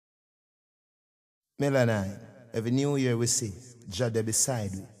Melanine, every new year we see, Jah there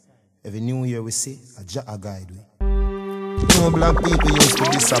beside we. Every new year we see, a Jah a guide we. No black people used to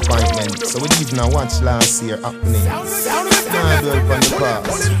disappointment, so we didn't even watch last year happening. Now dwell upon the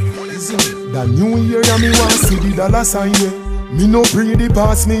past. The new year and me want see the dollar sign, yeah. Me no pray the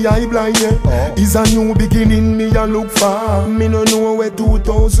past, me eye blind, yeah. It's a new beginning, me a look for. Me no know where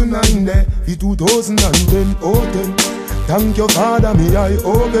 2009 there, the 2010, oh 10. Thank you Father, me eye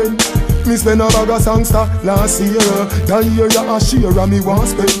open. Me spend a bag of songster last year. That year ya a share and me want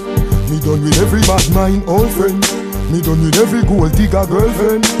spend. Me done with every bad mind, old friend. Me done with every gold digger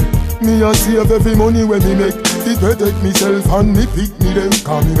girlfriend. Me a save every money when me make. It protect myself and me pick me them.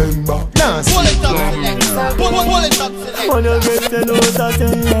 Can me remember. Nah, pull it up, pull it up. Wanna get to know that,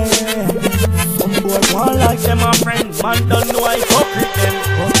 some boy want like them a friend. Man don't know I fuck with them.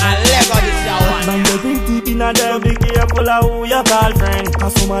 I love this shower. Man they bring deep in a them. Be careful of who you call friend.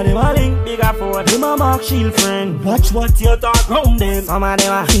 Cause some of them a link bigger for them a mark shield friend. Watch what you talk round them. Some of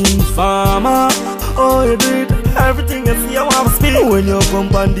them a informer. Oh you do it. Everything you see you want to speak. When you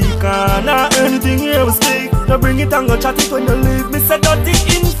come on the corner, anything you will speak. You bring it and go chat it when you leave. Me say dirty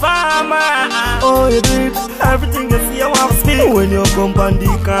informer. Oh you do it. Everything you see you want to speak. When you come on the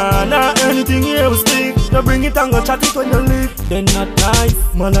corner, anything you will speak. You bring it and go chat it when you leave. Then not nice.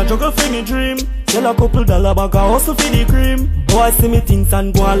 Man I juggle for me dream. Sell a couple dollar bag and hustle for the cream. Boy see me things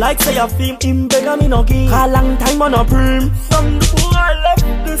and go on like say a film. Him beg a me no give. A long time on a prim. Some the boy left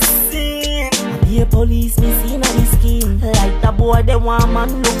the scene. Be a police me seen on the scheme. Like the boy they want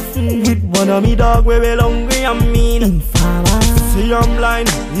man look free. With one of me dog we well hungry and mean. Informer. See I'm blind,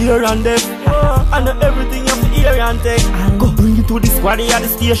 hear and deaf. And everything you hear and take. I'll go bring you to the squad at the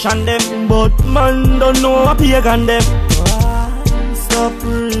station them. But man don't know a pagan them. Stop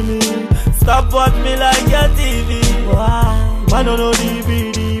me. Stop watch me like your TV. Why? Man don't know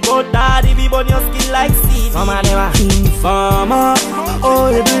DVD, but daddy be burn your skin like CD. Mama never informer. Oh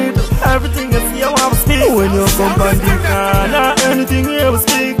you do it. Everything you see you want to speak. When you come on the corner, anything you will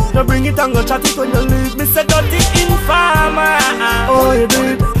speak. You bring it and go chat it when you leave. Me say dirty informer. Oh you do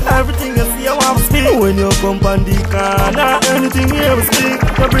it. Everything you see you want to speak. When you come on the corner, anything you will speak.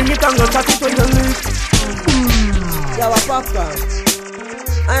 You bring it and go chat it when you leave. You have a popcorn.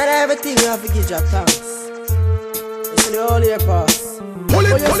 And everything you have to give your thanks. It's the whole year pass. Pull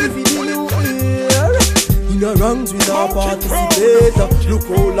it, pull it. In the ranks we are participator. Look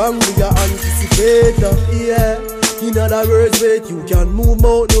how long we are anticipator. Yeah. In other words, wait, you can move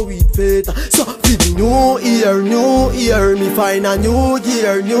out no with faith. So for the new year, me find a new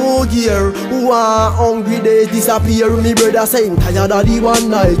gear. Who are hungry days disappear. Me brother saying tired of the one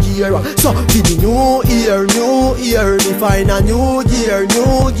night gear. So for the new year, me find a new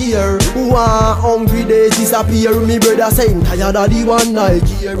gear. Who are hungry days disappear. Me brother saying tired of the one night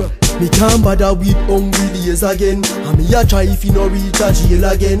gear. Me can't bother with hungry days again. And me a try if you no reach a jail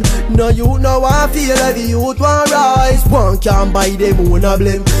again. No you know I feel every youth want rise. One can't buy them own a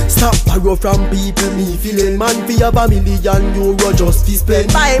blame. Stop borrow from people me feeling. Man fi have €1 million just fi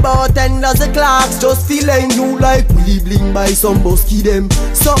spend. Buy about 10 dozen clocks just feeling. You like we bling by some busky them.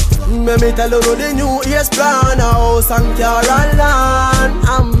 So me tell you the new year's plan. A house and car and land.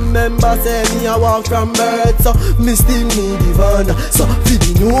 And remember say me a walk from birth. So me still need the van. So for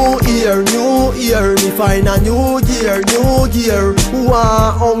the new year, me find a new gear. Who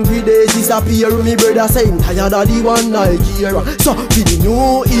are hungry days disappear. Me brother saying tired of the one night gear. So for the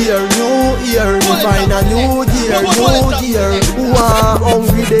new year, me find a new gear. Who are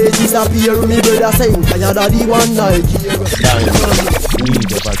hungry days disappear. Me brother saying tired of the one night gear.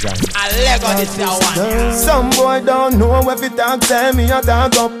 I love this shower. Some boy don't know if it talk, tell me a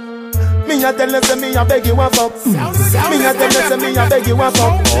talk up. Me a tell you say me a beg you a fuck. Me a tell you say me a beg you a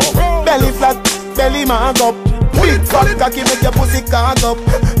fuck. Belly flat, belly mag up. Big fat cocky make your pussy cock up.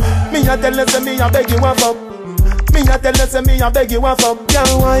 Me a tell you say me a beg you a fuck. Me a tell you say me a beg you a fuck.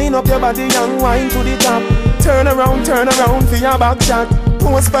 Young wind up your body, young wind to the top. Turn around for your back shot.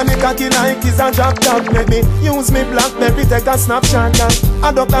 Post for me cocky like it's a drop top. Let me use me blackberry take a snapshot.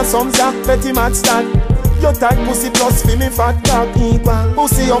 I duck a some zap petty mad stat. Your tight pussy plus fi me fat cock equal.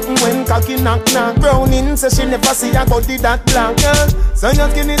 Pussy up when cocky knock. Browning say she never see a body that black. So you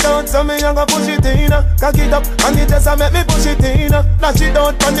skin it out so me a go push it in. Cock it up and it just a make me push it in. Lash it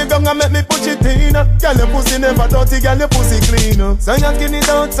out on the ground and make me push it in. Girl your pussy never dirty, girl your pussy clean. So you skin it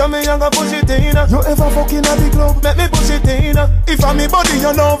out so me a go push it in. You ever fucking at the club, make me push it in. If I'm me body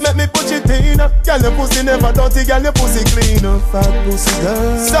you love, make me push it in. Girl your pussy never dirty, girl your pussy clean. Fat pussy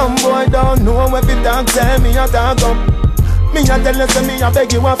girl. Some boy don't know what it talk. Me a talk up. Me a tell you say me a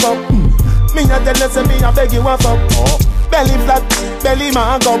beg you a fuck. Me a tell you say me a beg you a fuck. Belly flat, belly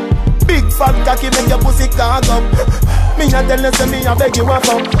mag up. Big fat cocky make your pussy cock up. Me a tell you say me a beg you a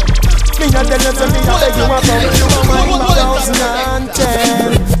fuck. Me a tell you say me a beg you a fuck.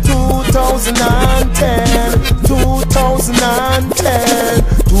 2010, 2010,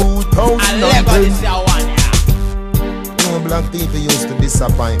 2010, 2010. No black people used to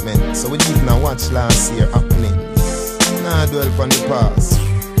disappointment, so we didn't watch last year happenings. Nah dwell on the past.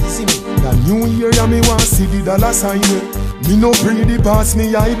 See me. The new year and me want see the dollar sign yeah. Me no pray the past,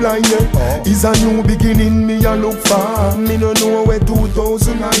 me eye blind yeah. It's a new beginning, me a look for. Me no know where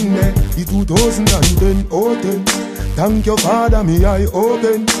 2009 yeah. The 2010, oh 10. Thank you Father, me eye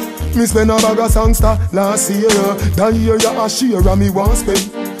open. Me spend a bag of songster last year. That year ya a share and me want spend.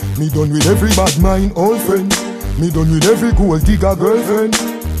 Me done with every bad mind, old friend. Me done with every gold digger girlfriend.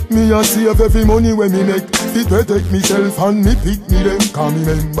 Me a save every money when me neck. It protect myself and me pick me them. Can me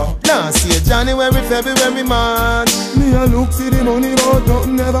remember last year January, February, March. Me a look see the money but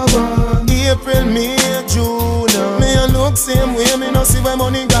nothing never gone. April, May, June. Me a look same way, me no see where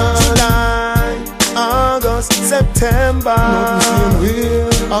money gone. July, August, September, nothing same way.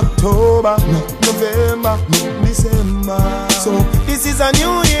 October, November, December. So this is a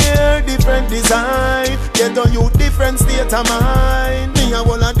new year, different design. Get on you different state of mind. Me a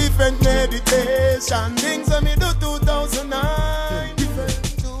want a different meditation. Things that me do to